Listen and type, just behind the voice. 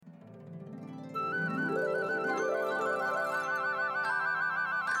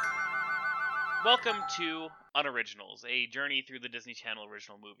Welcome to Unoriginals, a journey through the Disney Channel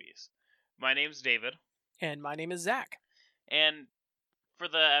original movies. My name's David, And my name is Zach. and for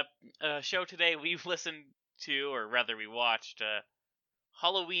the show today, we've listened to, or rather, we watched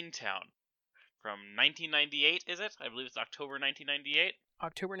Halloween Town from 1998. Is it? I believe it's October 1998.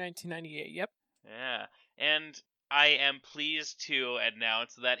 October 1998, yep. Yeah, and I am pleased to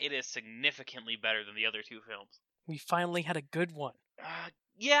announce that it is significantly better than the other two films. We finally had a good one.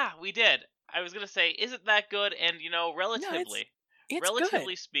 Yeah, we did. I was gonna say, is it that good? And relatively, it's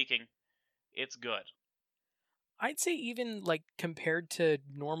relatively good. speaking, it's good. I'd say even, compared to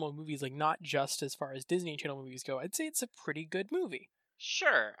normal movies, not just as far as Disney Channel movies go, I'd say it's a pretty good movie.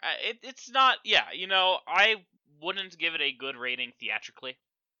 Sure, it's not. Yeah, I wouldn't give it a good rating theatrically,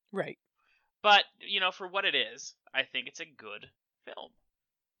 Right. but for what it is, I think it's a good film.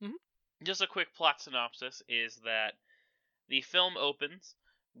 Mhm. Just a quick plot synopsis is that the film opens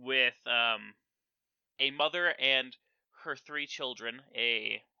with a mother and her three children,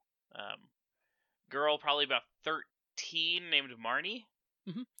 a girl probably about 13 named Marnie.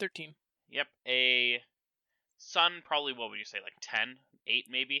 13. Yep, a son probably, what would you say, like 10, 8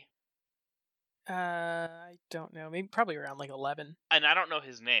 maybe? I don't know. Maybe probably around 11. And I don't know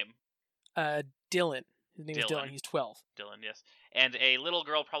his name. Dylan. His name is Dylan. He's 12. Dylan, yes. And a little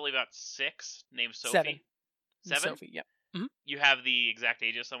girl probably about 6 named Sophie. 7. 7? Sophie, yep. You have the exact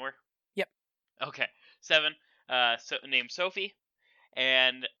ages somewhere? Yep. Okay. 7, named Sophie.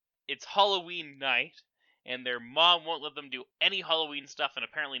 And it's Halloween night, and their mom won't let them do any Halloween stuff, and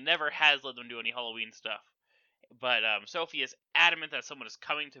apparently never has let them do any Halloween stuff. But Sophie is adamant that someone is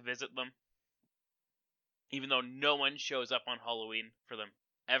coming to visit them, even though no one shows up on Halloween for them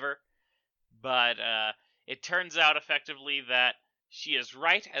ever. But it turns out effectively that she is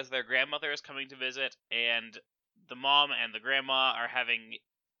right, as their grandmother is coming to visit, and the mom and the grandma are having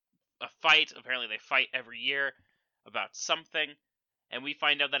a fight. Apparently they fight every year about something, and we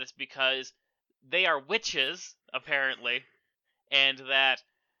find out that it's because they are witches, apparently, and that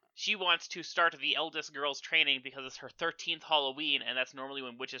she wants to start the eldest girl's training because it's her 13th Halloween, and that's normally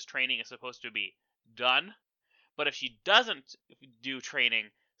when witches training is supposed to be done. But if she doesn't do training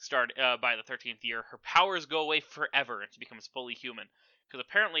start by the 13th year, her powers go away forever and she becomes fully human. Because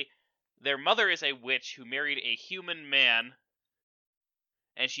apparently their mother is a witch who married a human man,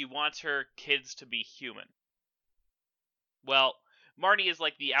 and she wants her kids to be human. Well, Marnie is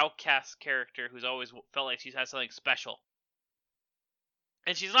like the outcast character who's always felt like she has something special.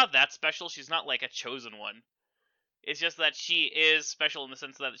 And she's not that special, she's not like a chosen one. It's just that she is special in the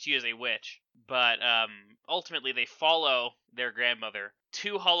sense that she is a witch. But ultimately they follow their grandmother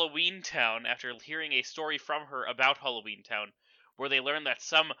to Halloween Town after hearing a story from her about Halloween Town, where they learn that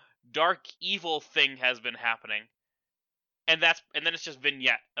some dark evil thing has been happening. And then it's just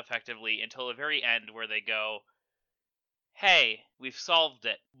vignette, effectively, until the very end where they go, hey, we've solved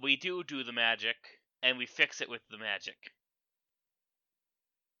it. We do the magic, and we fix it with the magic.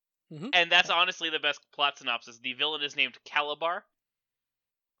 And that's honestly the best plot synopsis. The villain is named Calabar.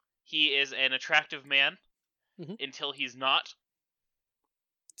 He is an attractive man until he's not.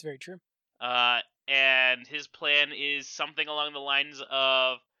 It's very true. And his plan is something along the lines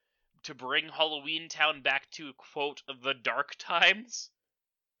of to bring Halloween Town back to, quote, the dark times,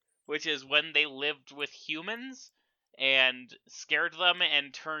 which is when they lived with humans and scared them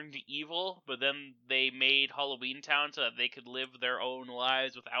and turned evil, but then they made Halloween Town so that they could live their own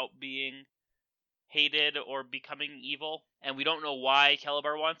lives without being hated or becoming evil. And we don't know why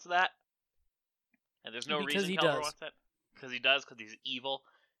Calabar wants that. And there's no reason Calabar wants that. Because he does, because he's evil.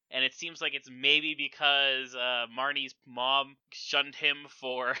 And it seems like it's maybe because Marnie's mom shunned him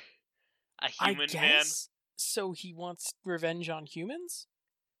for a human man. So he wants revenge on humans?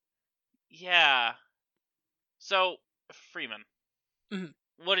 Yeah. So, Freeman,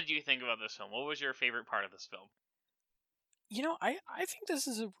 what did you think about this film? What was your favorite part of this film? I think this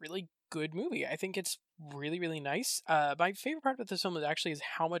is a really good movie. I think it's really, really nice. My favorite part of this film is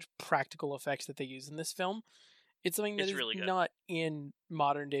how much practical effects that they use in this film. It's something that is really not in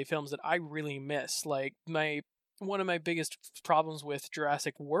modern day films that I really miss. Like, one of my biggest problems with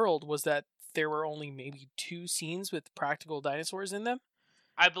Jurassic World was that there were only maybe 2 scenes with practical dinosaurs in them.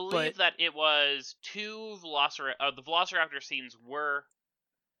 I believe that it was 2 the Velociraptor scenes were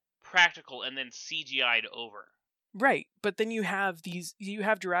practical and then CGI'd over. Right, but then you have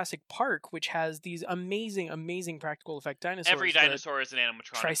Jurassic Park, which has these amazing, amazing practical effect dinosaurs. Every dinosaur is an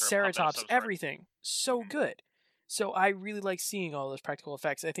animatronic. Triceratops, everything. So good. So I really like seeing all those practical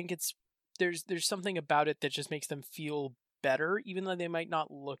effects. I think there's something about it that just makes them feel better, even though they might not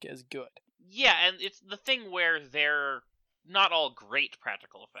look as good. Yeah, and it's the thing where they're not all great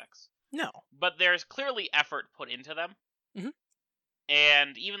practical effects. No. But there's clearly effort put into them. Mm-hmm.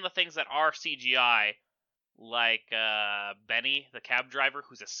 And even the things that are CGI, like Benny, the cab driver,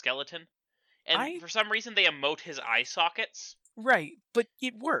 who's a skeleton, and for some reason they emote his eye sockets. Right, but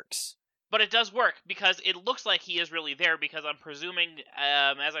it works. But it does work, because it looks like he is really there, because I'm presuming,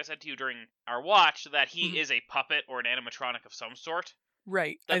 as I said to you during our watch, that he is a puppet or an animatronic of some sort.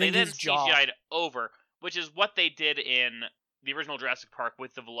 Right. That I they think then his jaw... CGI'd over, which is what they did in the original Jurassic Park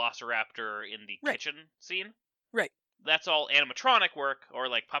with the Velociraptor in the kitchen scene. Right. That's all animatronic work, or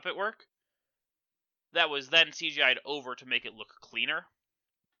like puppet work. That was then CGI'd over to make it look cleaner.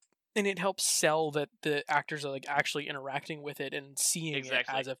 And it helps sell that the actors are like actually interacting with it and seeing it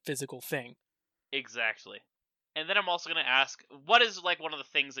as a physical thing. Exactly. And then I'm also going to ask, what is like one of the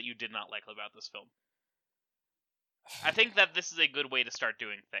things that you did not like about this film? I think that this is a good way to start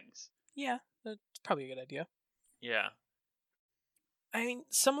doing things. Yeah, that's probably a good idea. Yeah. I mean,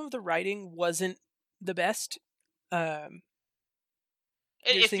 some of the writing wasn't the best. It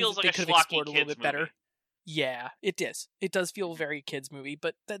feels like they a could have schlocky explored a little kids bit better. movie. Yeah, it does. It does feel very kids movie,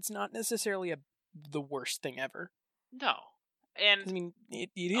 but that's not necessarily the worst thing ever. No. And I mean, it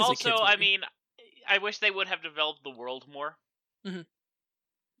is also, a kids movie. I mean, I wish they would have developed the world more. Mm-hmm.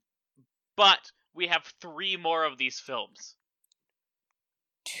 But we have 3 more of these films.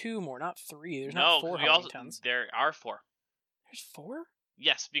 2 more, not 3. There's not 4 Halloween Towns. There are 4. There's 4?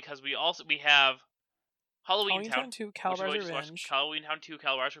 Yes, because we have Halloween Town 2, Calabar's Revenge. Halloween Town 2,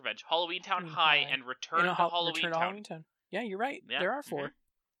 Calabar's Revenge. Halloween Town High, and Return to Halloween Town. Yeah, you're right. Yeah. There are 4. Mm-hmm.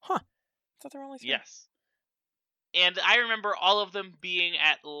 Huh. I thought there were only 3. Yes. And I remember all of them being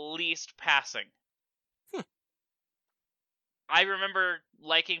at least passing. I remember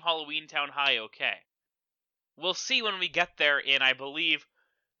liking Halloween Town High okay. We'll see when we get there, and I believe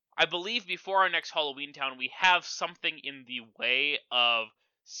before our next Halloween Town, we have something in the way of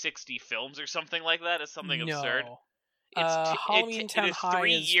 60 films or something like that. It's something absurd. Halloween Town High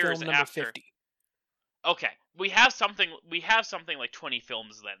is film number 50. Okay, we have something like 20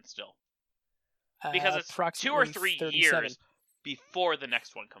 films then still. Because it's 2 or 3 years before the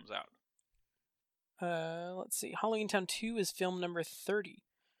next one comes out. Let's see. Halloween Town 2 is film number 30.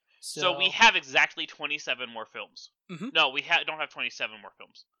 So we have exactly 27 more films. Mm-hmm. No, we don't have 27 more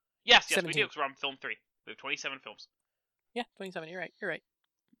films. Yes, 17. We do, because we're on film 3. We have 27 films. Yeah, 27. You're right.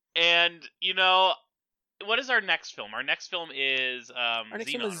 And, what is our next film? Our next film is our next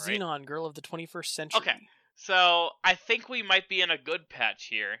Xenon, film is right? Xenon, Girl of the 21st Century. Okay, so I think we might be in a good patch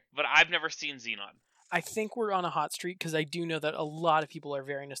here, but I've never seen Xenon. I think we're on a hot streak, because I do know that a lot of people are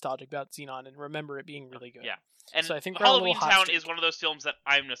very nostalgic about Xenon and remember it being really good. Yeah, and so I think Halloween Town is one of those films that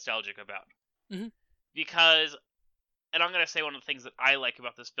I'm nostalgic about. Mm-hmm. Because, and I'm going to say one of the things that I like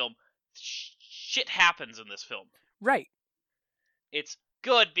about this film, shit happens in this film. Right. It's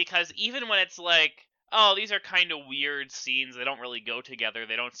good because even when it's like, oh, these are kind of weird scenes, they don't really go together,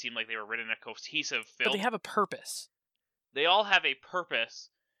 they don't seem like they were written in a cohesive film. But they have a purpose. They all have a purpose,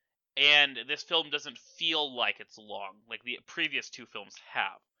 and this film doesn't feel like it's long, like the previous 2 films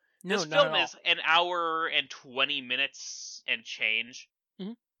have. No, this film is an hour and 20 minutes and change.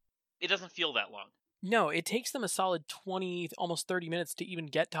 Mm-hmm. It doesn't feel that long. No, it takes them a solid 20, almost 30 minutes to even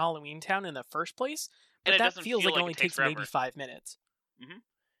get to Halloween Town in the first place. But that feels like it only takes maybe 5 minutes. Mm-hmm.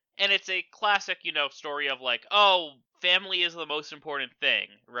 And it's a classic, story of like, oh, family is the most important thing,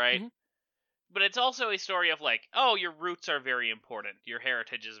 right? Mm-hmm. But it's also a story of like, oh, your roots are very important. Your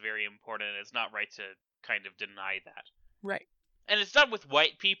heritage is very important. It's not right to kind of deny that. Right. And it's done with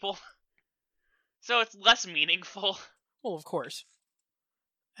white people. So it's less meaningful. Well, of course.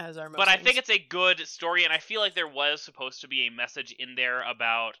 As are most But I things. think it's a good story, and I feel like there was supposed to be a message in there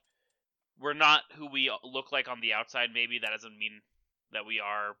about we're not who we look like on the outside. Maybe that doesn't mean that we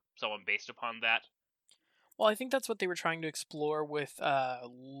are someone based upon that. Well, I think that's what they were trying to explore with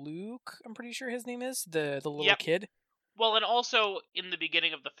Luke, I'm pretty sure his name is, the little kid. Well, and also, in the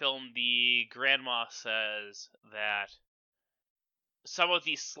beginning of the film, the grandma says that some of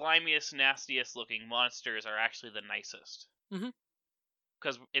the slimiest, nastiest looking monsters are actually the nicest. Mm-hmm.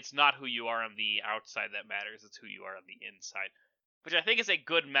 Because it's not who you are on the outside that matters, it's who you are on the inside. Which I think is a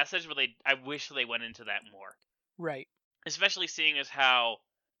good message, but I wish they went into that more. Right. Especially seeing as how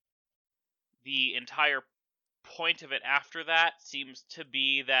the entire point of it after that seems to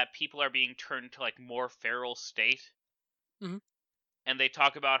be that people are being turned to like more feral state. Mm-hmm. And they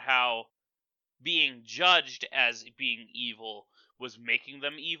talk about how being judged as being evil was making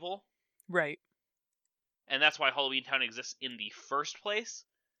them evil. Right. And that's why Halloween Town exists in the first place.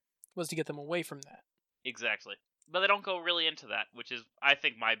 Was to get them away from that. Exactly. But they don't go really into that, which is, I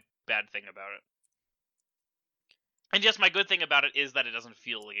think, my bad thing about it. And just my good thing about it is that it doesn't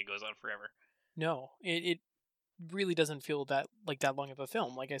feel like it goes on forever. No, it really doesn't feel that long of a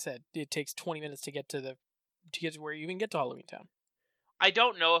film. Like I said, it takes 20 minutes to get to where you even get to Halloween Town. I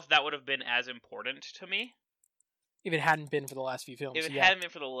don't know if that would have been as important to me if it hadn't been for the last few films. If it hadn't been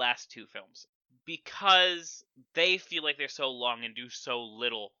for the last 2 films, because they feel like they're so long and do so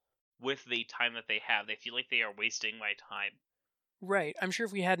little with the time that they have. They feel like they are wasting my time. Right. I'm sure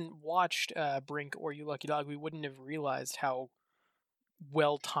if we hadn't watched Brink or You Lucky Dog, we wouldn't have realized how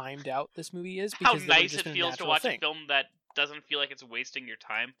well timed out this movie is. How Because nice it feels to watch a film that doesn't feel like it's wasting your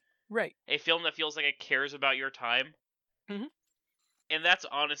time. Right. A film that feels like it cares about your time. Mm-hmm. And that's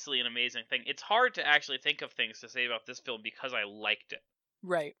honestly an amazing thing. It's hard to actually think of things to say about this film because I liked it.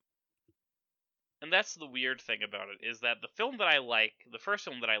 Right. And that's the weird thing about it, is that the film that I like, the first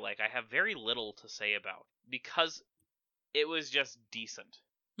film that I like, I have very little to say about. Because it was just decent.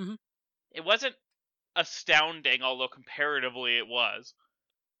 Mm-hmm. It wasn't astounding, although comparatively it was.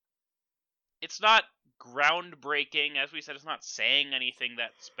 It's not groundbreaking. As we said, it's not saying anything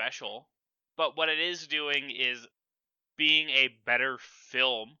that special. But what it is doing is being a better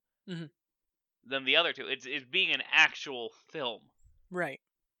film than the other two. It's being an actual film. Right.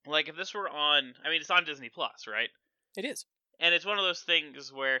 Like, if this were on... I mean, it's on Disney Plus, right? It is. And it's one of those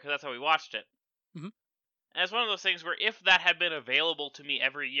things where... Because that's how we watched it. Mm-hmm. And it's one of those things where if that had been available to me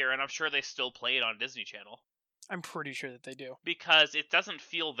every year, and I'm sure they still play it on Disney Channel. I'm pretty sure that they do. Because it doesn't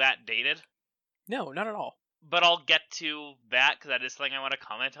feel that dated. No, not at all. But I'll get to that, because that is something I want to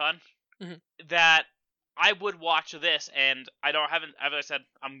comment on. Mm-hmm. That I would watch this, and as I said,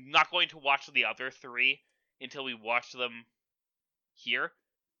 I'm not going to watch the other 3 until we watch them here.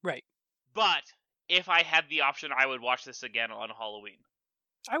 Right. But if I had the option, I would watch this again on Halloween.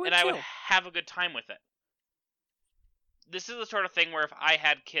 I would, and I would have a good time with it. This is the sort of thing where if I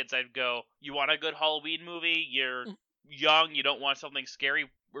had kids, I'd go, you want a good Halloween movie? You're young, you don't want something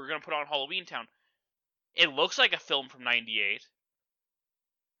scary? We're going to put on Halloween Town. It looks like a film from 98.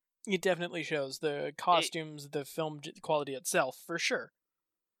 It definitely shows the costumes, the film quality itself, for sure.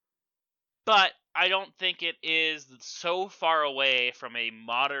 But I don't think it is so far away from a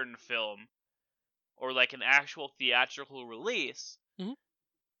modern film, or like an actual theatrical release,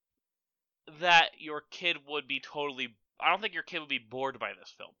 that your kid would be totally... I don't think your kid would be bored by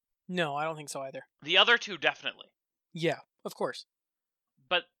this film. No, I don't think so either. The other 2, definitely. Yeah, of course.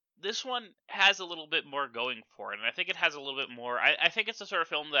 But this one has a little bit more going for it, and I think it has a little bit more... I think it's the sort of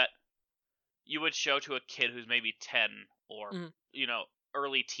film that you would show to a kid who's maybe 10 or,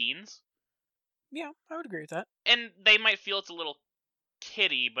 early teens. Yeah, I would agree with that. And they might feel it's a little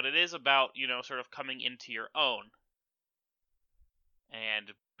kiddie, but it is about, sort of coming into your own.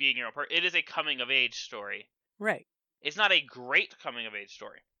 And being your own person. It is a coming-of-age story. Right. It's not a great coming-of-age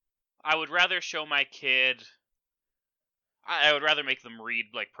story. I would rather show my kid... I would rather make them read,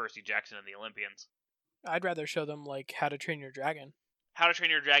 like, Percy Jackson and the Olympians. I'd rather show them, like, How to Train Your Dragon. How to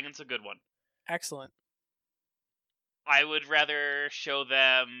Train Your Dragon's a good one. Excellent. I would rather show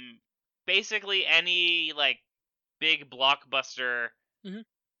them basically any, like, big blockbuster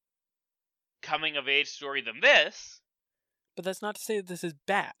coming-of-age story than this. But that's not to say that this is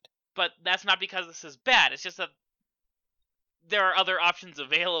bad. But that's not because this is bad. It's just that there are other options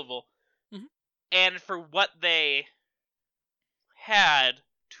available. And for what they had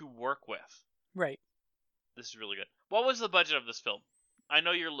to work with. Right. This is really good. What was the budget of this film? I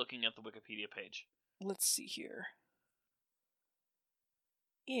know you're looking at the Wikipedia page. Let's see here.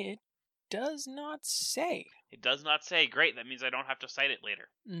 It does not say. It does not say. Great, that means I don't have to cite it later.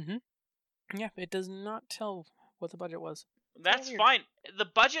 Yeah, it does not tell what the budget was. That's fine. The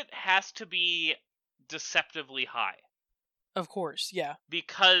budget has to be deceptively high. Of course, yeah.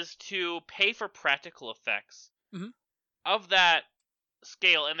 Because to pay for practical effects of that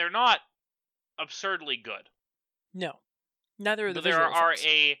scale, and they're not absurdly good. No. Neither are the but visual effects.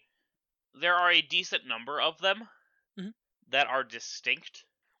 There are a decent number of them that are distinct.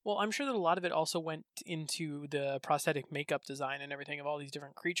 Well, I'm sure that a lot of it also went into the prosthetic makeup design and everything of all these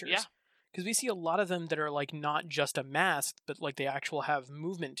different creatures. Yeah. Because we see a lot of them that are like not just a mask, but like they actually have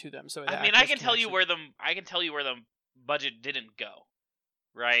movement to them. So I mean, I can tell you where the budget didn't go,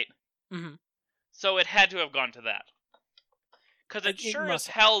 right? So it had to have gone to that. Because it sure as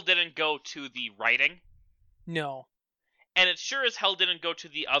hell didn't go to the writing. No. And it sure as hell didn't go to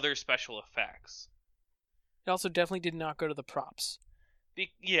the other special effects. It also definitely did not go to the props.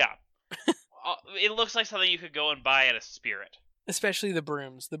 Yeah. It looks like something you could go and buy at a Spirit. Especially the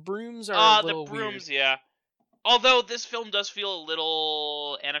brooms. The brooms are a little the brooms, weird. Yeah. Although this film does feel a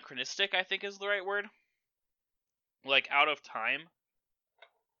little anachronistic, I think is the right word. Like, out of time.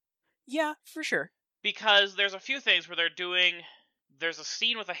 Yeah, for sure. Because there's a few things where they're doing. There's a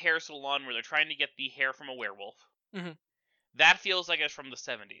scene with a hair salon where they're trying to get the hair from a werewolf. Mm-hmm. That feels like it's from the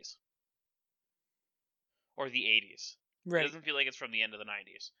 70s. Or the 80s. Right. It doesn't feel like it's from the end of the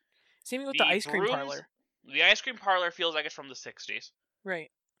 90s. Same with the ice cream parlor. The ice cream parlor feels like it's from the 60s.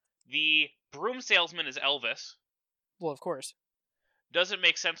 Right. The broom salesman is Elvis. Well, of course. Doesn't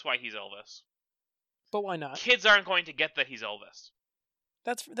make sense why he's Elvis. But why not? Kids aren't going to get that he's Elvis.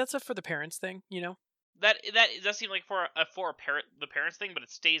 That's a for the parents thing, you know? That does seem like for the parents thing, but it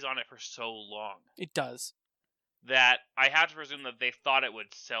stays on it for so long. It does. That I have to presume that they thought it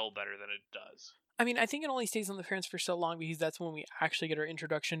would sell better than it does. I mean, I think it only stays on the parents for so long because that's when we actually get our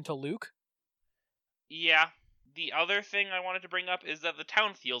introduction to Luke. Yeah. The other thing I wanted to bring up is that the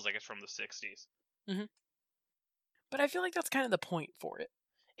town feels like it's from the 60s. Mm-hmm. But I feel like that's kind of the point for it.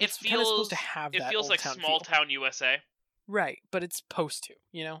 It It's kind of supposed to have that It feels old like town small feel. town USA. Right, but it's supposed to,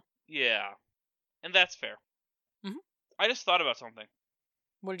 you know? Yeah. And that's fair. Mm-hmm. I just thought about something.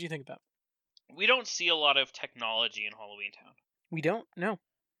 What did you think about? We don't see a lot of technology in Halloween Town. We don't? No.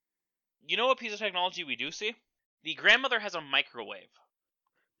 You know what piece of technology we do see? The grandmother has a microwave.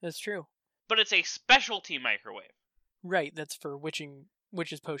 That's true. But it's a specialty microwave. Right, that's for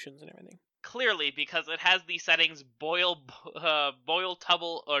witches potions and everything. Clearly, because it has the settings boil,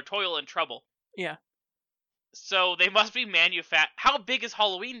 toil, and trouble. Yeah. So they must be How big is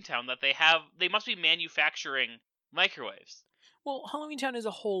Halloween Town that they must be manufacturing microwaves? Well, Halloween Town is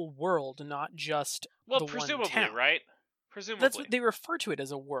a whole world, not just the presumably, one town. right? Presumably. That's what they refer to it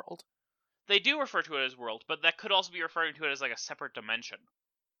as, a world. They do refer to it as world, but that could also be referring to it as like a separate dimension.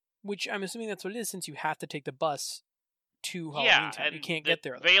 Which I'm assuming that's what it is, since you have to take the bus to Halloween Town. And you can't the get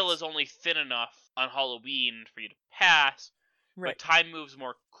there. veil otherwise. is only thin enough on Halloween for you to pass, Right. but time moves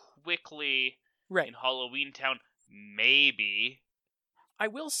more quickly Right. in Halloween Town. Maybe. I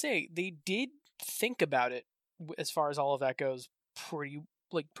will say they did think about it as far as all of that goes pretty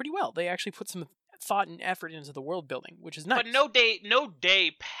well. They actually put some thought and effort into the world building, which is nice. But no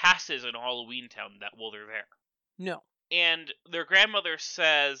day passes in Halloween Town that while they're there. No. And their grandmother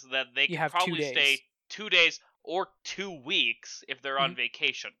says that they You can have 2 probably days. stay 2 days or 2 weeks if they're on Mhm.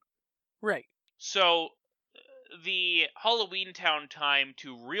 vacation. Right. So the Halloween Town time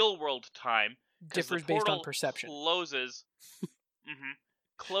to real world time Differs based on perception.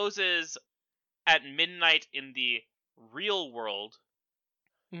 Closes at midnight in the real world.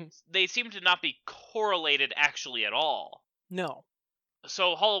 Mhm. They seem to not be correlated actually at all. No.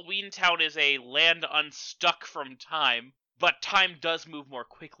 So Halloween Town is a land unstuck from time, but time does move more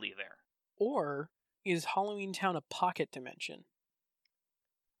quickly there. Or is Halloween Town a pocket dimension?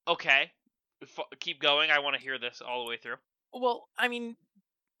 Okay. Keep going. I want to hear this all the way through. Well, I mean,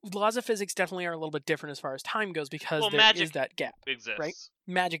 laws of physics definitely are a little bit different as far as time goes because there magic is that gap. Exists. Right?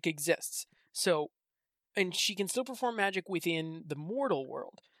 Magic exists. So, and she can still perform magic within the mortal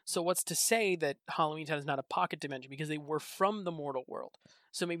world. So what's to say that Halloween Town is not a pocket dimension, because they were from the mortal world.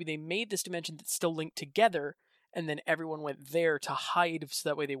 So maybe they made this dimension that's still linked together, and then everyone went there to hide so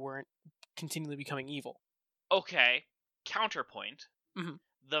that way they weren't continually becoming evil. Okay. Counterpoint. Mhm.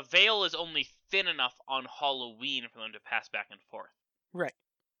 The veil is only thin enough on Halloween for them to pass back and forth. Right.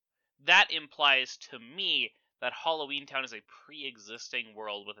 That implies to me that Halloween Town is a pre-existing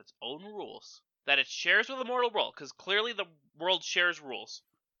world with its own rules that it shares with the mortal world, because clearly the world shares rules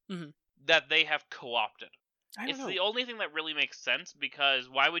that they have co-opted. It's the only thing that really makes sense, because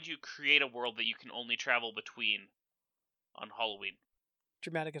why would you create a world that you can only travel between on Halloween?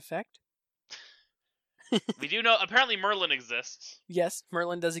 Dramatic effect? We do know, apparently Merlin exists. Yes,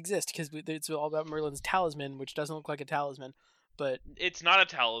 Merlin does exist, because it's all about Merlin's talisman, which doesn't look like a talisman, but... It's not a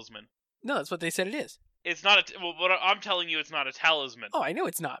talisman. No, that's what they said it is. It's not well, but I'm telling you, it's not a talisman. Oh, I know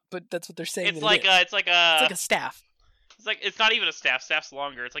it's not, but that's what they're saying. It's like a staff. It's not even a staff. Staff's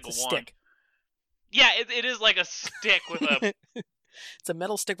longer. It's like a wand. Stick. Yeah, it is like a stick with a. It's a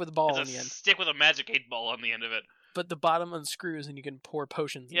metal stick with a ball on the end. It's a stick with a magic 8-ball on the end of it. But the bottom unscrews and you can pour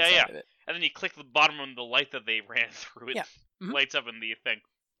potions inside of it. And then you click the bottom and the light that they ran through it Mm-hmm. lights up in the thing.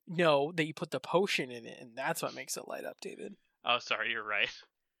 No, that you put the potion in it, and that's what makes it light up, David. Oh, sorry, you're right.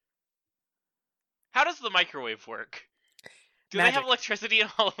 How does the microwave work? Do they have electricity in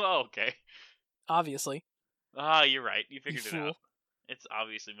all? Oh, okay. Obviously. Ah, you're right. You figured it out. It's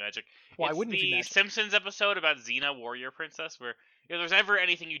obviously magic. Why wouldn't it be magic? The Simpsons episode about Xena, Warrior Princess, where if there's ever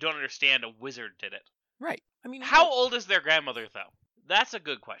anything you don't understand, a wizard did it. Right. I mean, how old is their grandmother, though? That's a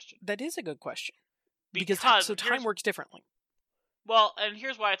good question. That is a good question. Because time works differently. Well, and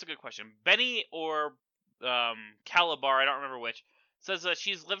here's why it's a good question. Benny or Calabar, I don't remember which, says that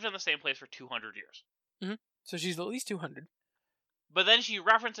she's lived in the same place for 200 years. Mm-hmm. So she's at least 200. But then she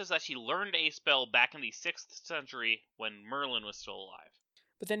references that she learned a spell back in the 6th century when Merlin was still alive.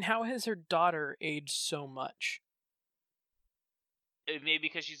 But then how has her daughter aged so much? Maybe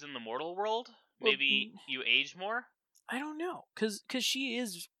because she's in the mortal world? Well, Maybe you age more? I don't know, because she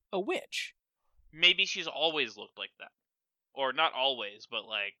is a witch. Maybe she's always looked like that. Or not always, but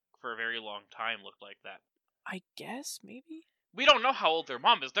like for a very long time looked like that. I guess, maybe? We don't know how old their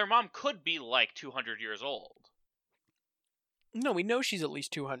mom is. Their mom could be like 200 years old. No, we know she's at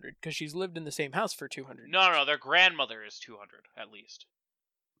least 200, because she's lived in the same house for 200 years. No, their grandmother is 200, at least.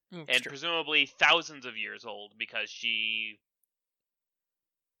 And true. Presumably thousands of years old, because she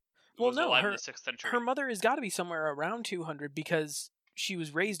was alive in the 6th century. Her mother has got to be somewhere around 200, because she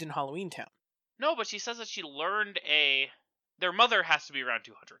was raised in Halloween Town. No, but she says that she learned Their mother has to be around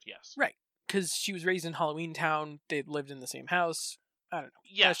 200, yes. Right, because she was raised in Halloween Town, they lived in the same house. I don't know.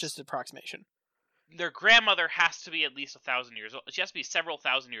 Yes. That's just an approximation. Their grandmother has to be at least 1,000 years old. She has to be several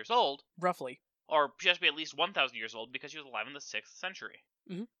thousand years old. Roughly. Or she has to be at least 1,000 years old because she was alive in the 6th century.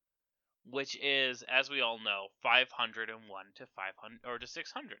 Mm-hmm. Which is, as we all know, 501 to 500 or to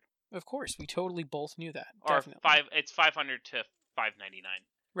 600. Of course, we totally both knew that. Or definitely. It's 500 to 599.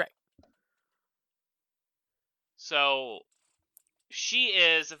 Right. So she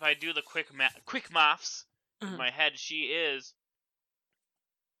is, if I do the quick maths in my head, she is,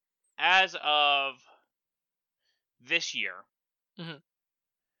 as of this year,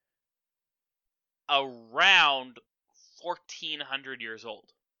 around 1,400 years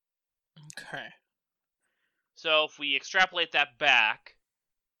old. Okay. So if we extrapolate that back,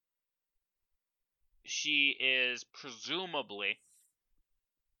 she's presumably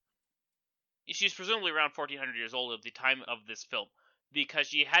around 1,400 years old at the time of this film, because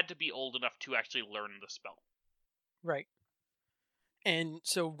she had to be old enough to actually learn the spell. Right. And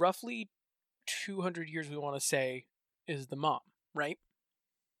so roughly 200 years, we want to say, is the mom, right?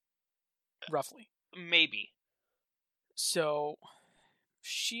 Roughly. Maybe. So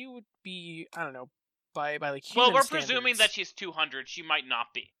she would be, I don't know, by like human Well, we're standards. presuming that she's 200. She might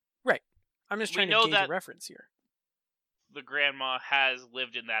not be. Right. I'm just trying to gauge a reference here. The grandma has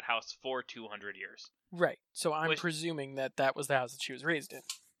lived in that house for 200 years. Right. So I'm presuming that was the house that she was raised in.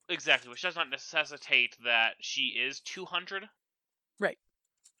 Exactly, which does not necessitate that she is 200. Right.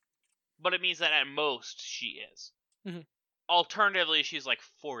 But it means that at most she is. Mm-hmm. Alternatively, she's like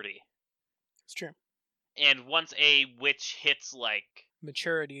 40. It's true. And once a witch hits like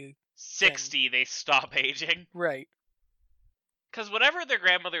maturity 60, they stop aging. Right. Because whatever their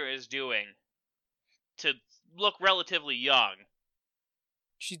grandmother is doing to look relatively young,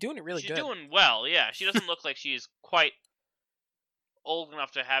 she's doing it really good. She's doing well, yeah. She doesn't look like she's quite old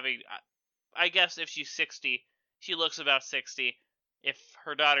enough to have I guess if she's 60, she looks about 60. If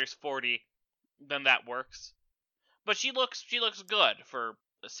her daughter's 40, then that works. But she looks good for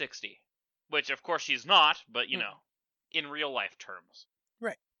 60. Which, of course, she's not, but, you know, in real life terms.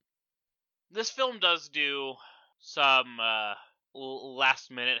 Right. This film does do some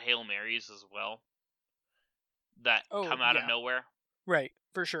last-minute Hail Marys as well that come out of nowhere. Right,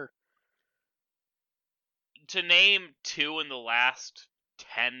 for sure. To name 2 in the last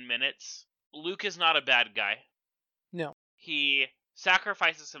 10 minutes, Luke is not a bad guy. No. He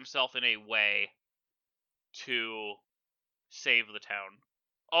sacrifices himself in a way to save the town.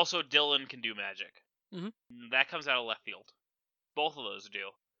 Also, Dylan can do magic. Mm-hmm. That comes out of left field. Both of those do.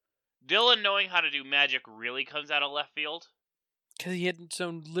 Dylan knowing how to do magic really comes out of left field. Because he had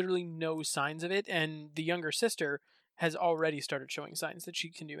shown literally no signs of it, and the younger sister has already started showing signs that she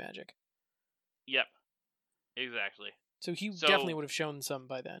can do magic. Yep. Exactly. So he definitely would have shown some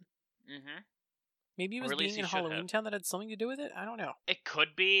by then. Mm-hmm. Maybe it was being in Halloween Town that had something to do with it? I don't know. It could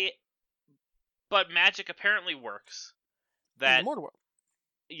be. But magic apparently works. In the mortal world.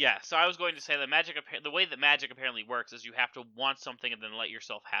 Yeah, so I was going to say that the way that magic apparently works is you have to want something and then let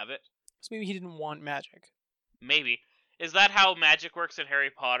yourself have it. So maybe he didn't want magic. Maybe. Is that how magic works in Harry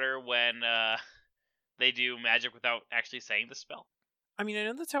Potter when they do magic without actually saying the spell? I mean, I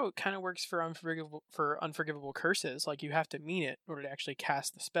know that's how it kind of works for unforgivable curses. Like, you have to mean it in order to actually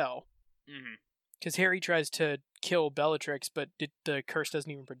cast the spell. Mm-hmm. Because Harry tries to kill Bellatrix, but the curse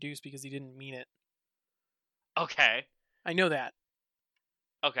doesn't even produce because he didn't mean it. Okay. I know that.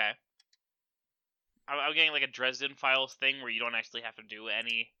 Okay. I'm getting like a Dresden Files thing where you don't actually have to do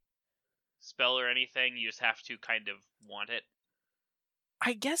any spell or anything. You just have to kind of want it.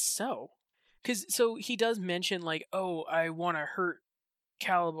 I guess so. So he does mention like, oh, I want to hurt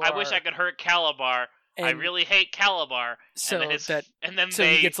Calabar. I wish I could hurt Calabar. I really hate Calabar. So then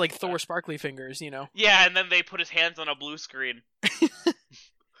he gets like Thor sparkly fingers, you know? Yeah, and then they put his hands on a blue screen.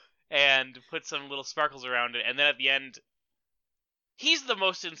 And put some little sparkles around it. And then at the end, He's the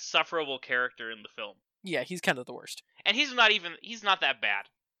most insufferable character in the film. Yeah, he's kind of the worst. And he's not that bad.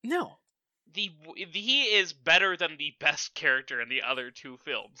 No. He is better than the best character in the other two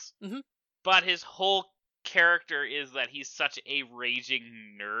films. Mm-hmm. But his whole character is that he's such a raging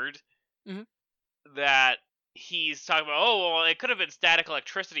nerd that he's talking about, oh, well, it could have been static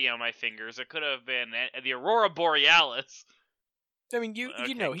electricity on my fingers. It could have been the Aurora Borealis. I mean,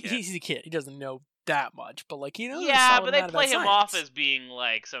 you know, he's a kid. He doesn't know that much, but like, yeah, but they play him off as being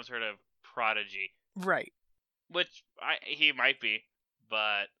like some sort of prodigy, right? Which he might be,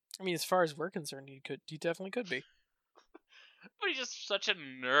 but I mean, as far as we're concerned, he definitely could be. But he's just such a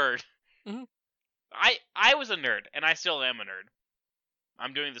nerd. Mm-hmm. I was a nerd, and I still am a nerd.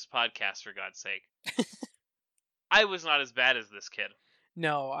 I'm doing this podcast for God's sake. I was not as bad as this kid.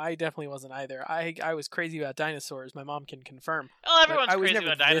 No, I definitely wasn't either. I was crazy about dinosaurs. My mom can confirm. Oh, everyone's crazy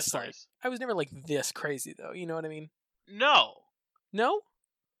about dinosaurs. I was never like this crazy though. You know what I mean? No. No?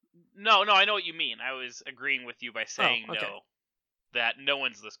 No, I know what you mean. I was agreeing with you by saying okay. no. That no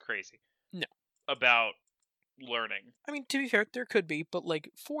one's this crazy. No. About learning. I mean, to be fair, there could be, but like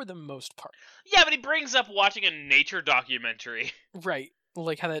for the most part. Yeah, but he brings up watching a nature documentary. Right.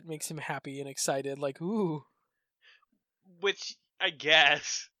 Like how that makes him happy and excited, like, ooh. Which, I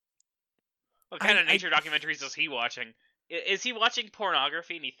guess. What kind of nature documentaries is he watching? Is he watching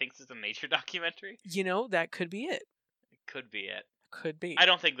pornography and he thinks it's a nature documentary? You know, that could be it. It could be it. Could be. I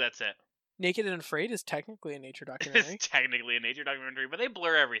don't think that's it. Naked and Afraid is technically a nature documentary. It's technically a nature documentary, but they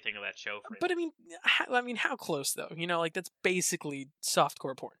blur everything in that show for But I mean, how close though? You know, like that's basically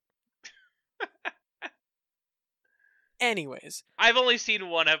softcore porn. Anyways, I've only seen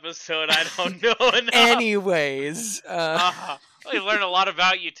one episode. I don't know enough. Anyways, we learned a lot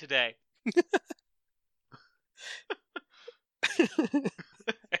about you today.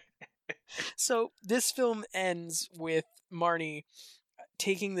 So this film ends with Marnie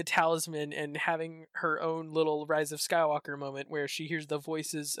taking the talisman and having her own little Rise of Skywalker moment where she hears the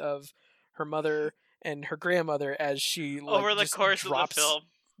voices of her mother and her grandmother as she over the course of the film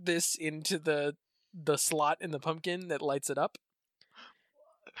this into the slot in the pumpkin that lights it up.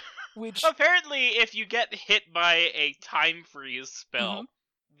 Which apparently, if you get hit by a time freeze spell,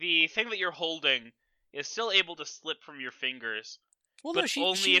 the thing that you're holding is still able to slip from your fingers. Well,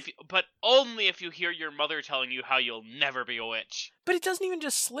 but only if you hear your mother telling you how you'll never be a witch. But it doesn't even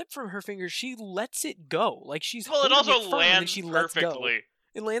just slip from her fingers; she lets it go. Like she's it also lands she perfectly. Lets go.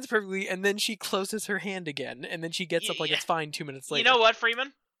 It lands perfectly, and then she closes her hand again, and then she gets up like it's fine 2 minutes later. You know what,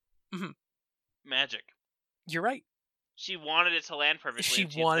 Freeman? Mm-hmm. Magic. You're right. She wanted it to land perfectly.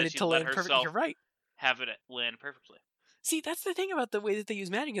 She wanted it to land perfectly. You're right. Have it land perfectly. See, that's the thing about the way that they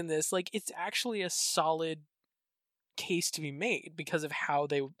use magic in this. Like, it's actually a solid case to be made because of how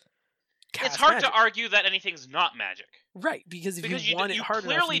they cast It's hard magic. to argue that anything's not magic. Right, because if you want it hard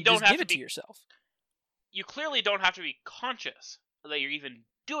enough, you just give it to yourself. You clearly don't have to be conscious that you're even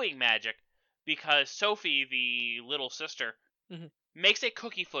doing magic, because Sophie, the little sister, makes a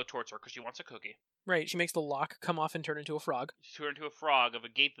cookie float towards her because she wants a cookie. Right, she makes the lock come off and turn into a frog. Turn into a frog of a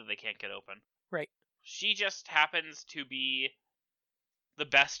gate that they can't get open. Right. She just happens to be the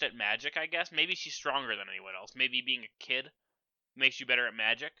best at magic, I guess. Maybe she's stronger than anyone else. Maybe being a kid makes you better at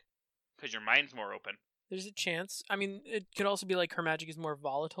magic because your mind's more open. There's a chance. I mean, it could also be like her magic is more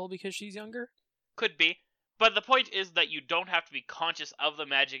volatile because she's younger. Could be. But the point is that you don't have to be conscious of the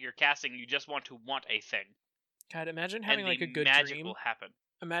magic you're casting. You just want to want a thing. God, imagine having like a good magic dream. Will happen.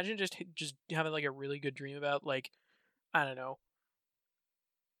 Imagine just having like a really good dream about like, I don't know,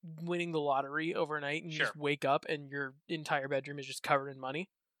 winning the lottery overnight and you just wake up and your entire bedroom is just covered in money.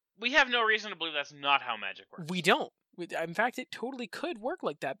 We have no reason to believe that's not how magic works. We don't. In fact, it totally could work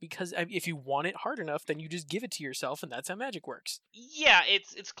like that because if you want it hard enough, then you just give it to yourself, and that's how magic works. Yeah,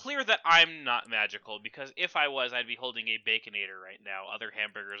 it's clear that I'm not magical, because if I was, I'd be holding a Baconator right now. Other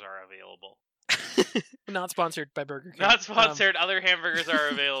hamburgers are available. Not sponsored by Burger King. Not sponsored. Other hamburgers are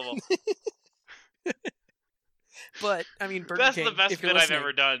available. But, I mean, Burger That's King... That's the best bit I've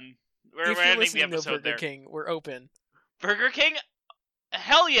ever done. We're ending the episode Burger King, we're open. Burger King?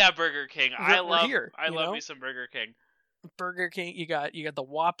 Hell yeah, Burger King. I love me some Burger King. Burger King, you got the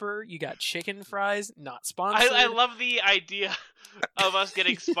Whopper, you got chicken fries, not sponsored. I love the idea of us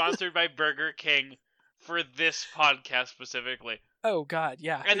getting sponsored by Burger King for this podcast specifically. Oh god,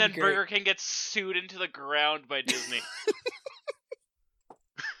 yeah. And then Burger King gets sued into the ground by Disney.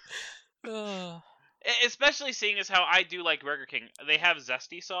 Especially seeing as how I do like Burger King. They have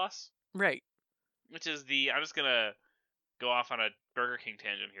zesty sauce. Right. Which is I'm just gonna go off on a Burger King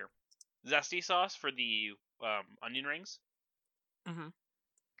tangent here. Zesty sauce for the onion rings. Mm-hmm.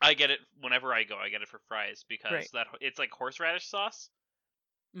 I get it whenever I go. I get it for fries because Right. it's like horseradish sauce.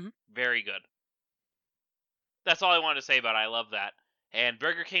 Mhm. Very good. That's all I wanted to say about it. I love that. And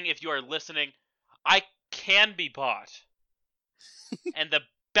Burger King, if you are listening, I can be bought. And the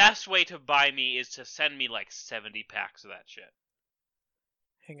best way to buy me is to send me like 70 packs of that shit.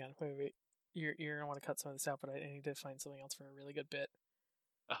 Hang on, wait. You're gonna want to cut some of this out, but I need to find something else for a really good bit.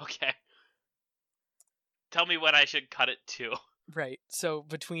 Okay. Tell me when I should cut it to. Right. So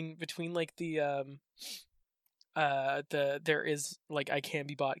between like the there is like I can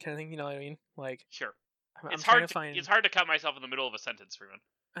be bought kind of thing. You know what I mean? Like Sure. I'm It's trying hard to find. It's hard to cut myself in the middle of a sentence, Freeman.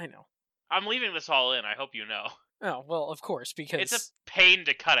 I know. I'm leaving this all in. I hope you know. Oh well, of course, because It's a pain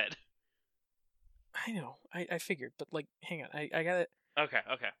to cut it. I know. I figured, but like, hang on. I got it. Okay.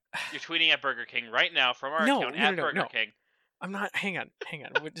 You're tweeting at Burger King right now from our account at Burger King. I'm not. Hang on.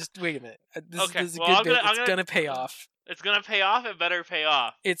 Just wait a minute. This is a well, good bit. It's gonna pay off. It's gonna pay off. It better pay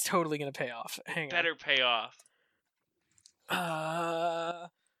off. It's totally gonna pay off. Hang on. Better pay off.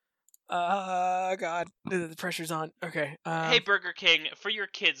 God, the pressure's on. Okay. Hey, Burger King, for your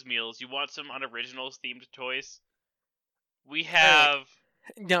kids' meals, you want some Unoriginals themed toys? We have.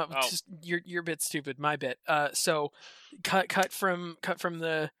 No, just you're a bit stupid. My bit. So, cut from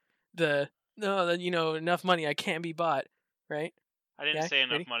the enough money I can't be bought, right? I didn't say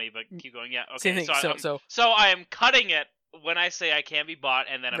enough money, but keep going. Yeah, okay. Same thing. So I am cutting it when I say I can be bought,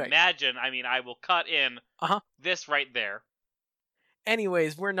 and then imagine. I mean, I will cut in this right there.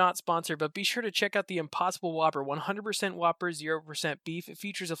 Anyways, we're not sponsored, but be sure to check out the Impossible Whopper. 100% Whopper, 0% beef. It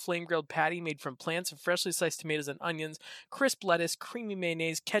features a flame-grilled patty made from plants and freshly sliced tomatoes and onions, crisp lettuce, creamy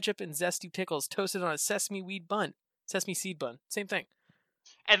mayonnaise, ketchup, and zesty pickles, toasted on a sesame seed bun. Same thing.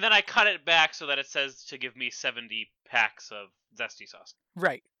 And then I cut it back so that it says to give me 70 packs of zesty sauce.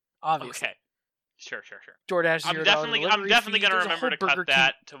 Right. Obviously. Okay. Sure. DoorDash. I'm definitely gonna remember to cut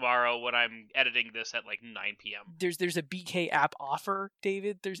that tomorrow when I'm editing this at like 9 p.m. There's a BK app offer,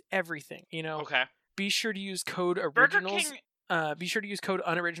 David. There's everything. Okay. Be sure to use code originals. Be sure to use code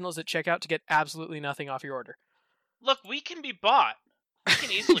unoriginals at checkout to get absolutely nothing off your order. Look, we can be bought. We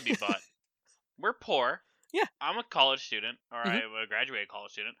can easily be bought. We're poor. Yeah. I'm a college student, or I'm a graduated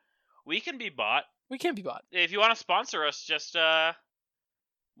college student. We can be bought. We can be bought. If you want to sponsor us, just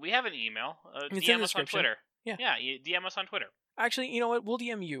we have an email. DM us on Twitter. Yeah, DM us on Twitter. Actually, you know what? We'll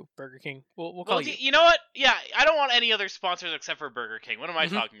DM you, Burger King. We'll call you. You know what? Yeah, I don't want any other sponsors except for Burger King. What am I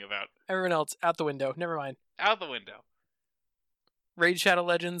talking about? Everyone else, out the window. Never mind. Out the window. Raid Shadow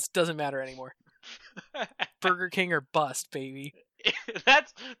Legends doesn't matter anymore. Burger King or bust, baby.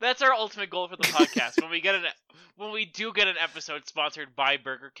 That's our ultimate goal for the podcast. When we do get an episode sponsored by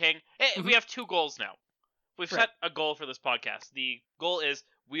Burger King, we have two goals now. We've set a goal for this podcast. The goal is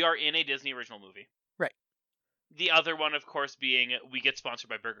we are in a Disney original movie. Right. The other one, of course, being we get sponsored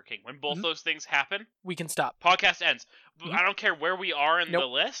by Burger King. When both those things happen, we can stop. Podcast ends. I don't care where we are in the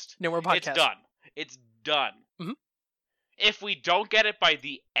list. No more podcast. It's done. It's done. Mm-hmm. If we don't get it by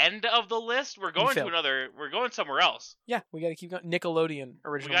the end of the list, we're going We're going somewhere else. Yeah, we got to keep going. Nickelodeon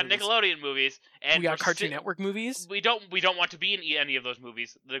original. We got Nickelodeon movies, and we got Cartoon Network movies. We don't want to be in any of those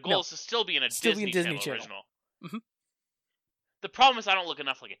movies. The goal is to still be in a Disney Channel original. Mm-hmm. The problem is I don't look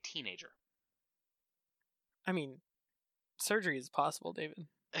enough like a teenager. I mean, surgery is possible, David.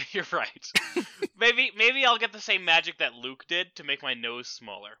 You're right. maybe I'll get the same magic that Luke did to make my nose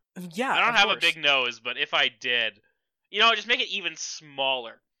smaller. Yeah, I don't have a big nose, but if I did, just make it even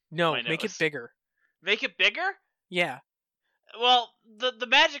smaller. No, make it bigger. Make it bigger? Yeah. Well, the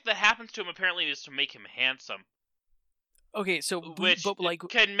magic that happens to him apparently is to make him handsome. Okay, so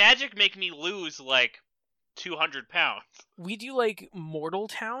can magic make me lose like 200 pounds? We do like Mortal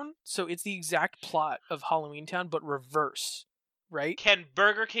Town, so it's the exact plot of Halloween Town, but reverse, right? Can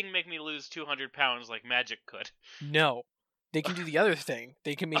Burger King make me lose 200 pounds like magic could? No. They can do the other thing.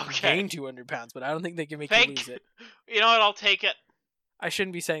 They can make you gain 200 pounds, but I don't think they can make you lose it. You know what? I'll take it. I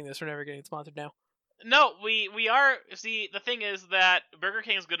shouldn't be saying this. We're never getting sponsored now. No, we are. See, the thing is that Burger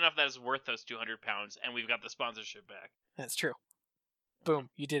King is good enough that it's worth those 200 pounds, and we've got the sponsorship back. That's true. Boom,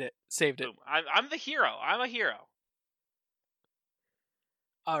 you did it. Saved it. Boom. I'm the hero. I'm a hero.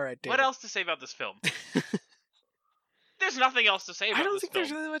 All right, David. What else to say about this film? There's nothing else to say about this film. I don't think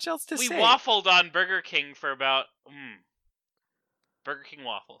there's really much else to say. We waffled on Burger King for about... Burger King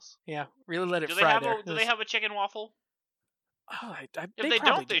waffles. Yeah, really let it fry there. Do they have a chicken waffle? Oh, if they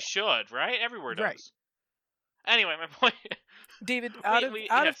don't, they should, right? Everywhere does. Right. Anyway, my point... David, out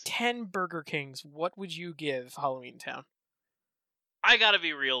of 10 Burger Kings, what would you give Halloween Town? I gotta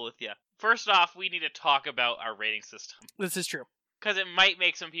be real with you. First off, we need to talk about our rating system. This is true. Because it might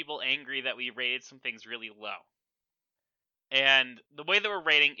make some people angry that we rated some things really low. And the way that we're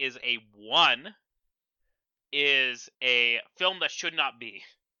rating is a 1 is a film that should not be.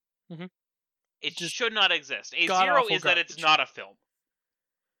 Mhm. It Just should not exist. A 0 god-awful is that it's garbage. not a film.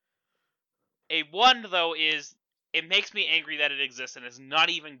 A 1, though, is it makes me angry that it exists and is not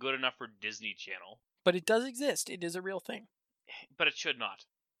even good enough for Disney Channel. But it does exist. It is a real thing. But it should not.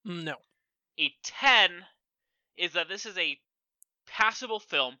 No. A 10 is that this is a passable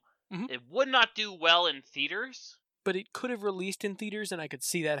film. Mhm. It would not do well in theaters, But it could have released in theaters, and I could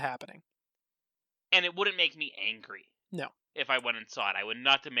see that happening. and it wouldn't make me angry. No. If I went and saw it, I would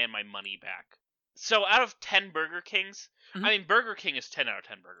not demand my money back. So out of 10 Burger Kings, Mhm. I mean, Burger King is 10 out of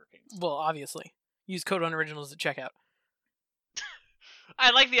 10 Burger Kings. Well, obviously. Use code UNORIGINALS at checkout. I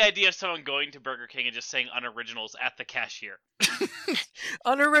like the idea of someone going to Burger King and just saying unoriginals at the cashier.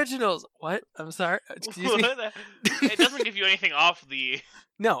 Unoriginals! What? I'm sorry? Excuse me? It doesn't give you anything off the...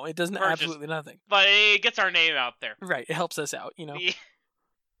 No, it doesn't. Purchase. Absolutely nothing. But it gets our name out there. Right, it helps us out, you know?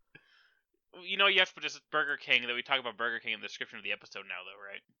 You have to put just Burger King, that we talk about Burger King in the description of the episode now, though,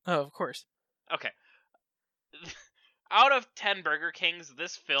 right? Oh, of course. Okay. Out of 10 Burger Kings,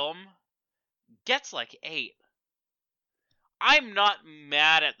 this film gets like 8. I'm not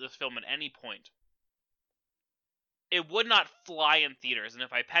mad at this film at any point. It would not fly in theaters, and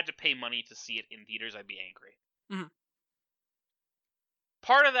if I had to pay money to see it in theaters, I'd be angry. Mhm.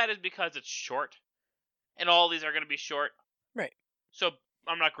 Part of that is because it's short, and all these are going to be short. Right. So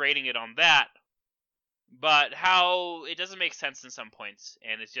I'm not grading it on that, but how it doesn't make sense in some points,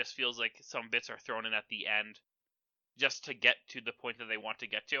 and it just feels like some bits are thrown in at the end just to get to the point that they want to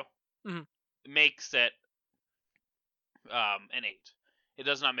get to. Mhm. Makes it an 8. It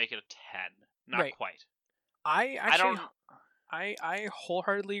does not make it a 10. Not Right. quite. I actually, don't. I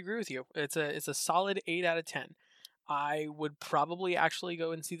wholeheartedly agree with you. It's a solid 8 out of 10. I would probably actually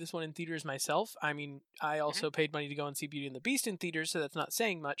go and see this one in theaters myself. I mean, I also paid money to go and see Beauty and the Beast in theaters, so that's not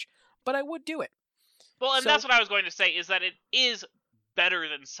saying much, but I would do it. Well, and So- that's what I was going to say, is that it is better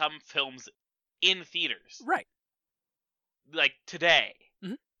than some films in theaters. Right. Like today.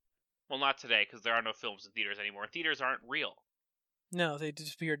 Mhm. Well, not today, because there are no films in theaters anymore. Theaters aren't real. No, they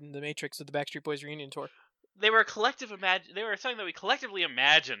disappeared in the Matrix with the Backstreet Boys reunion tour. They were They were something that we collectively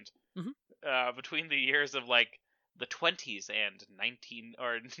imagined Mhm. Between the years of like the 20s and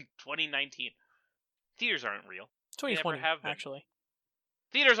 2019. Theaters aren't real. 2020, have been. actually.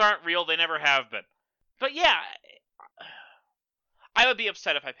 Theaters aren't real. They never have been. But yeah, I would be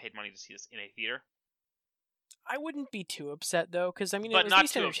upset if I paid money to see this in a theater. I wouldn't be too upset, though, because, I mean, But it was not at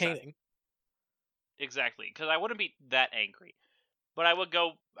least too upset. entertaining. Exactly, because I wouldn't be that angry. But I would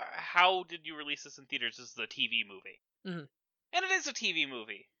go, how did you release this in theaters? This is a TV movie. Mhm. And it is a TV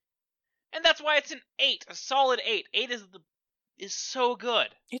movie. And that's why it's an 8, a solid 8. 8 is so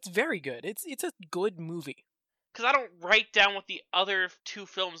good. It's very good. It's a good movie. Because I don't write down what the other 2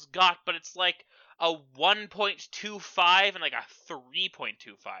 films got, but it's like a 1.25 and like a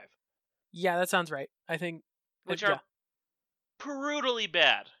 3.25. Yeah, that sounds right. I think Which yeah, are brutally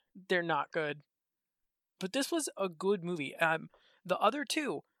bad. they're not good. But this was a good movie. The other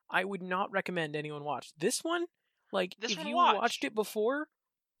 2, I would not recommend anyone watch. This one, like, This if one you watch. watched it before,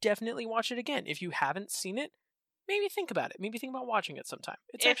 definitely watch it again. If you haven't seen it, maybe think about it. Maybe think about watching it sometime.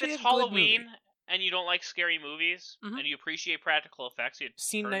 It's If actually it's a good movie. Halloween and you don't like scary movies Mhm. and you appreciate practical effects, you'd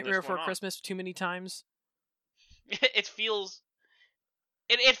Seen turn Nightmare this one Before on. Christmas too many times. It feels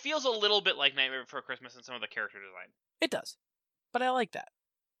a little bit like Nightmare Before Christmas in some of the character design. It does, but I like that.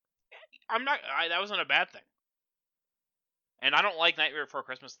 That wasn't a bad thing. And I don't like Nightmare Before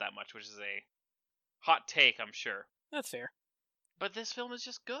Christmas that much, which is a hot take, I'm sure. That's fair. But this film is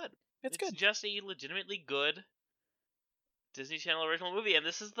just good. It's good. Just a legitimately good Disney Channel original movie, and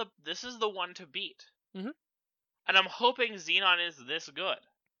this is the one to beat. Mhm. And I'm hoping Xenon is this good.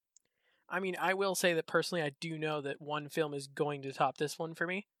 I mean, I will say that personally, I do know that one film is going to top this one for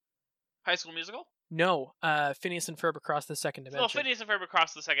me. High School Musical? No, Phineas and Ferb Across the Second Dimension. Well, Phineas and Ferb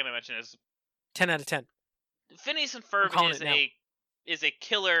Across the Second Dimension is 10 out of 10. Phineas and calling Ferb it is a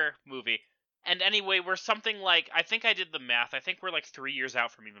killer movie. And anyway, we're something like, I think I did the math. I think we're like 3 years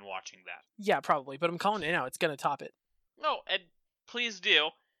out from even watching that. Yeah, probably, but I'm calling it now. It's going to top it. No, and please do.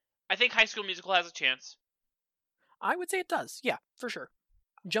 I think High School Musical has a chance. I would say it does. Yeah, for sure.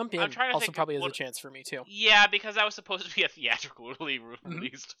 Jump I'm In trying to also think probably has a what- chance for me, too. Yeah, because that was supposed to be a theatrically Mm-hmm.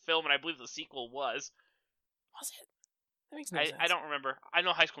 released film, and I believe the sequel was. Was it? That makes no sense. I don't remember. I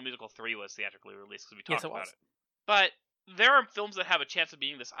know High School Musical 3 was theatrically released because we Yes, talked it about was. it. But there are films that have a chance of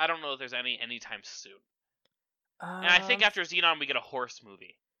being this. I don't know if there's any anytime soon. And I think after Xenon, we get a horse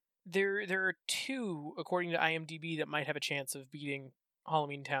movie. There are 2, according to IMDb, that might have a chance of beating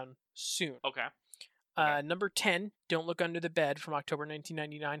Halloween Town soon. Okay. Okay. Number 10, Don't Look Under the Bed from October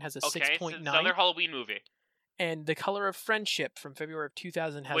 1999 has a Okay, so 6.9. it's another Halloween movie. And The Color of Friendship from February of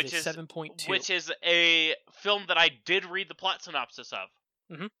 2000 has a 7.2. Which is a film that I did read the plot synopsis of.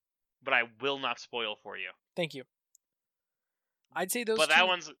 Mm-hmm. But I will not spoil for you. Thank you. I'd say those But two... that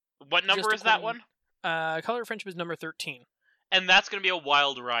one's... What number is that one? Color of Friendship is number 13. And that's going to be a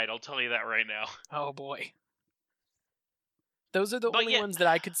wild ride, I'll tell you that right now. Oh, boy. Those are the only ones that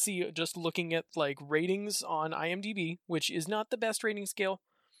I could see just looking at, like, ratings on IMDb, which is not the best rating scale,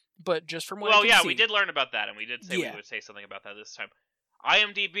 but just from what I can see... we did learn about that, and we did say we would say something about that this time.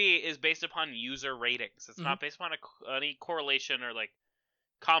 IMDb is based upon user ratings. It's not based upon any correlation or, like,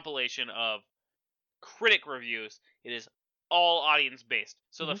 compilation of critic reviews. It is all audience-based.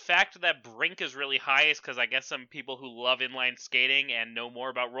 So the fact that Brink is really high is because I guess some people who love inline skating and know more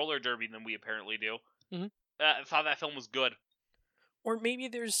about roller derby than we apparently do thought that film was good. Or maybe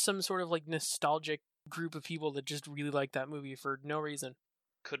there's some sort of, like, nostalgic group of people that just really like that movie for no reason.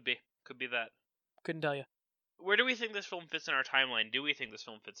 Could be. Could be that. Couldn't tell you. Where do we think this film fits in our timeline? Do we think this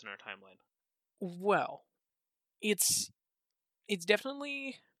film fits in our timeline? Well, it's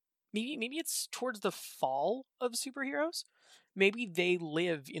definitely... Maybe it's towards the fall of superheroes. Maybe they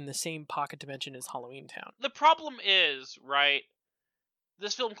live in the same pocket dimension as Halloween Town. The problem is, right,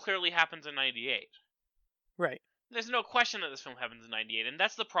 this film clearly happens in 98. Right. There's no question that this film happens in 98, and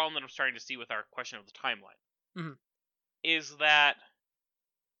that's the problem that I'm starting to see with our question of the timeline. Is that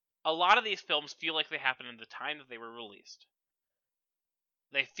a lot of these films feel like they happen in the time that they were released.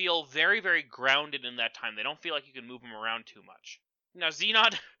 They feel very, very grounded in that time. They don't feel like you can move them around too much. Now,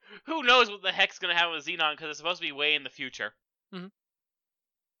 Xenon, who knows what the heck's going to happen with Xenon, because it's supposed to be way in the future.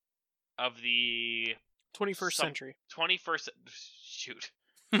 Of the... 21st century. 21st... Shoot.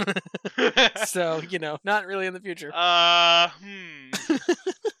 So, not really in the future.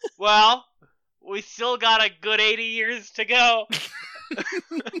 Well, we still got a good 80 years to go.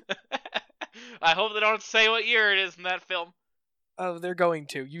 I hope they don't say what year it is in that film. Oh, they're going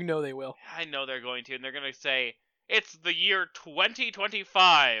to. You know they will. I know they're going to, and they're going to say, it's the year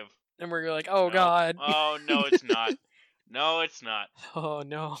 2025. And we're like, oh, no. God. Oh, no, it's not. No, it's not. Oh,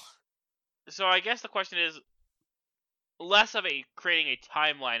 no. So I guess the question is less of creating a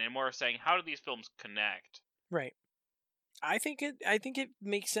timeline and more of saying, how do these films connect? Right. I think it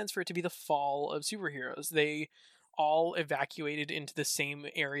makes sense for it to be the fall of superheroes. They all evacuated into the same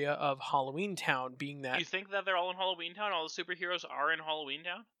area of Halloween Town, being that... You think that they're all in Halloween Town? All the superheroes are in Halloween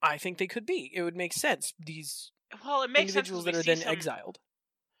Town? I think they could be. It would make sense. These it makes individuals that are then exiled.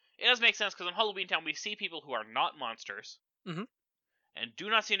 It does make sense, because in Halloween Town we see people who are not monsters. And do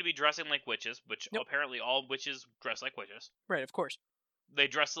not seem to be dressing like witches, which apparently all witches dress like witches. Right, of course. They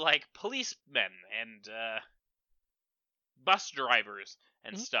dress like policemen and bus drivers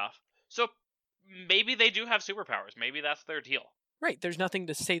and stuff. So maybe they do have superpowers. Maybe that's their deal. Right, there's nothing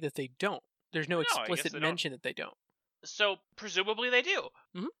to say that they don't. There's no explicit mention that they don't. So presumably they do.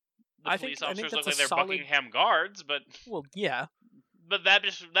 The police officers look like they're Buckingham guards, but... Well, yeah. But that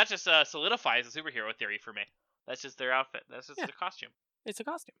just solidifies the superhero theory for me. That's just their outfit. That's just their costume. It's a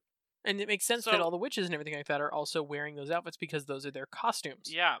costume. And it makes sense that all the witches and everything like that are also wearing those outfits because those are their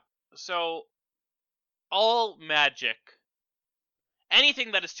costumes. Yeah. So, all magic,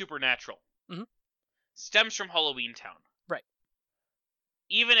 anything that is supernatural, stems from Halloween Town. Right.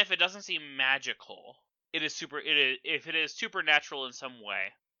 Even if it doesn't seem magical, if it is supernatural in some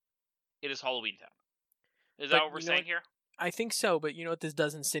way, it is Halloween Town. Is that what we're saying here? I think so, but you know what this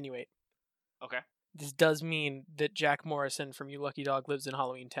does insinuate? Okay. This does mean that Jack Morrison from You Lucky Dog lives in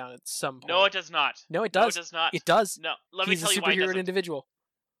Halloween Town at some point. No, it does not. No, it does. No, it does not. It does. No, let me tell you why it doesn't. He's a superhero individual.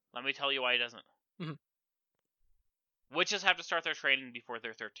 Let me tell you why it doesn't. Witches have to start their training before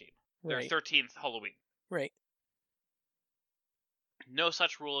they're 13. Right. Their 13th Halloween. Right. No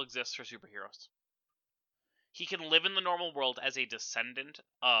such rule exists for superheroes. He can live in the normal world as a descendant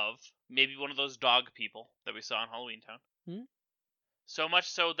of maybe one of those dog people that we saw in Halloween Town. So much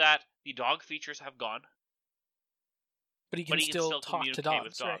so that the dog features have gone. But he can still talk to dogs.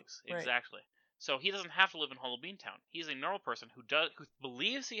 With dogs. Right. Exactly. So he doesn't have to live in Halloween Town. He's a normal person who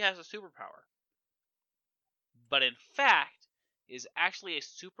believes he has a superpower, but in fact is actually a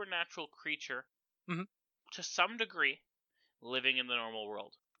supernatural creature to some degree living in the normal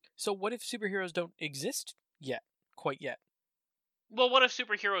world. So what if superheroes don't exist yet? Quite yet. Well, what if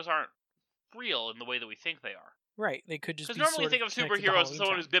superheroes aren't real in the way that we think they are? Right, they could just be because normally think of superheroes as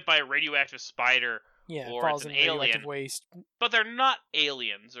someone who's bit by a radioactive spider, or falls it's an in radioactive alien. Waste. But they're not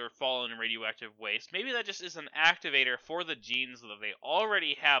aliens or fall in radioactive waste. Maybe that just is an activator for the genes that they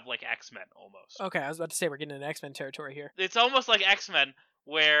already have, like X-Men almost. Okay, I was about to say we're getting into X-Men territory here. It's almost like X-Men,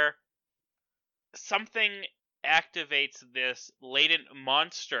 where something activates this latent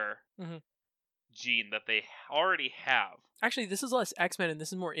monster Mhm. gene that they already have. Actually, this is less X-Men and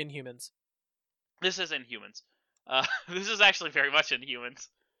this is more Inhumans. This is Inhumans. This is actually very much Inhumans.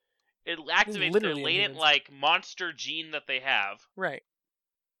 It activates their literally latent, Inhumans. like, monster gene that they have, Right.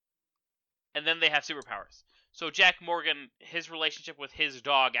 and then they have superpowers. So Jack Morgan, his relationship with his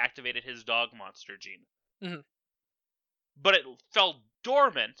dog activated his dog monster gene. Mhm. But it fell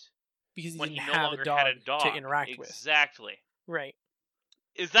dormant Because he when didn't he no have longer a dog, had a dog to interact with. Exactly. Right.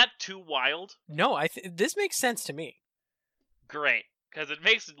 Is that too wild? No, this makes sense to me. Great, because it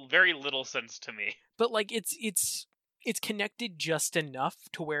makes very little sense to me. But like it's connected just enough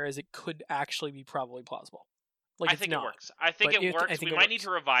to whereas it could actually be probably plausible. Like I think not. it works. I think but it works. We might need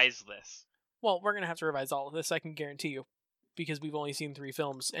to revise this. Well, we're gonna have to revise all of this. I can guarantee you, because we've only seen 3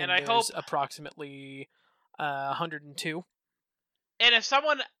 films, and I there's hope approximately 102. And if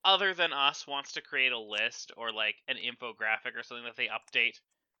someone other than us wants to create a list or like an infographic or something that they update,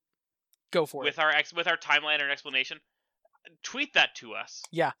 go for with it. With our timeline or explanation, tweet that to us.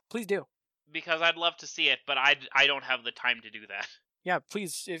 Yeah, please do. Because I'd love to see it, but I don't have the time to do that. Yeah,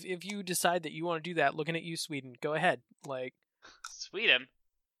 please. If you decide that you want to do that, looking at you, Sweden, go ahead. Like Sweden.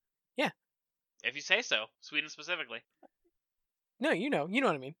 Yeah. If you say so, Sweden specifically. No, you know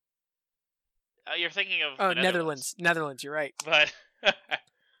what I mean. You're thinking of the Netherlands. Netherlands, you're right. But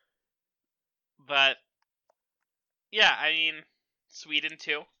but yeah, I mean Sweden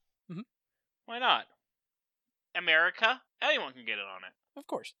too. Mm-hmm. Why not? America, anyone can get in on it. Of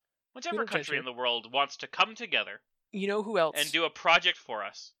course. Whichever country in the world wants to come together. You know who else? And do a project for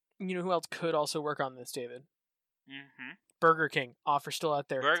us. You know who else could also work on this, David? Mm-hmm. Burger King. Offer still out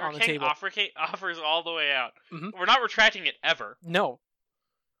there. Burger on the King table. offers all the way out. Mm-hmm. We're not retracting it ever. No.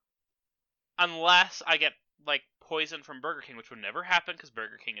 Unless I get, like, poison from Burger King, which would never happen because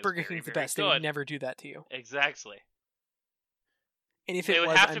Burger King is Burger King's the best. Good. They would never do that to you. Exactly. And if it would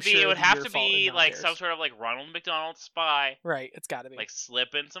was, have I'm to be, sure it would have to be like theirs. some sort of like Ronald McDonald spy. Right, it's got to be. Like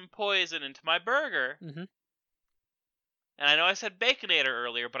slipping some poison into my burger. Mm-hmm. And I know I said Baconator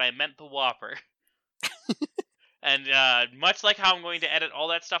earlier, but I meant the Whopper. And much like how I'm going to edit all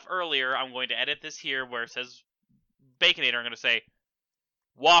that stuff earlier, I'm going to edit this here where it says Baconator. I'm going to say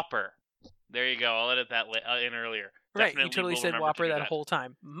Whopper. There you go. I'll edit that in earlier. Right, Definitely you totally said Whopper that whole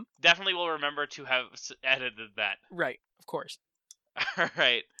time. Mm-hmm. Definitely will remember to have edited that. Right, of course. All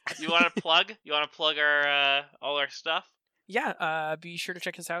right. You want to plug? You want to plug our all our stuff? Yeah. Be sure to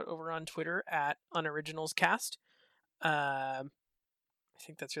check us out over on Twitter at UnoriginalsCast. I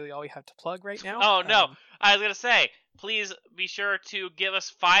think that's really all we have to plug right now. Oh no! I was gonna say, please be sure to give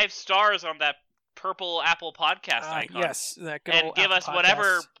us 5 stars on that purple Apple Podcast icon. Yes, that good and give Apple us Podcast.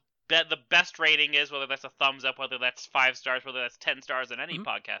 Whatever the best rating is, whether that's a thumbs up, whether that's 5 stars, whether that's 10 stars on any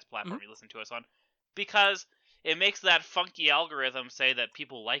podcast platform you listen to us on, because it makes that funky algorithm say that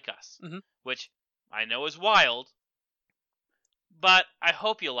people like us, which I know is wild, but I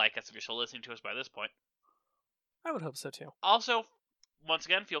hope you like us if you're still listening to us by this point. I would hope so too. Also, once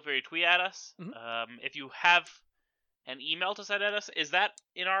again, feel free to tweet at us. If you have an email to send at us, is that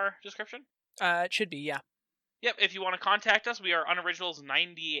in our description? It should be, yeah. Yep, if you want to contact us, we are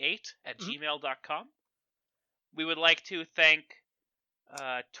unoriginals98@gmail.com. We would like to thank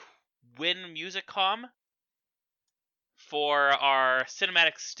Twin Musicom for our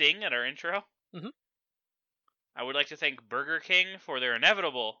cinematic sting at our intro. I would like to thank Burger King for their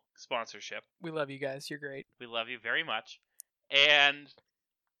inevitable sponsorship. We love you guys. You're great. We love you very much. And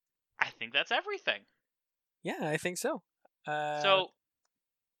I think that's everything. Yeah, I think so. So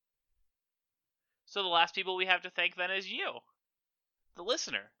the last people we have to thank then is you, the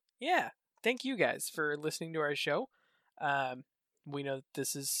listener. Yeah, thank you guys for listening to our show. We know that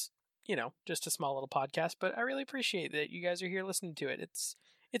this is, just a small little podcast, but I really appreciate that you guys are here listening to it. It's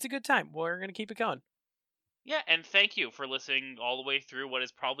a good time. We're going to keep it going. Yeah, and thank you for listening all the way through what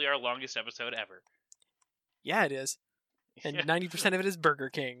is probably our longest episode ever. Yeah, it is. And 90% of it is Burger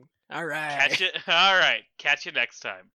King. All right. Catch you next time.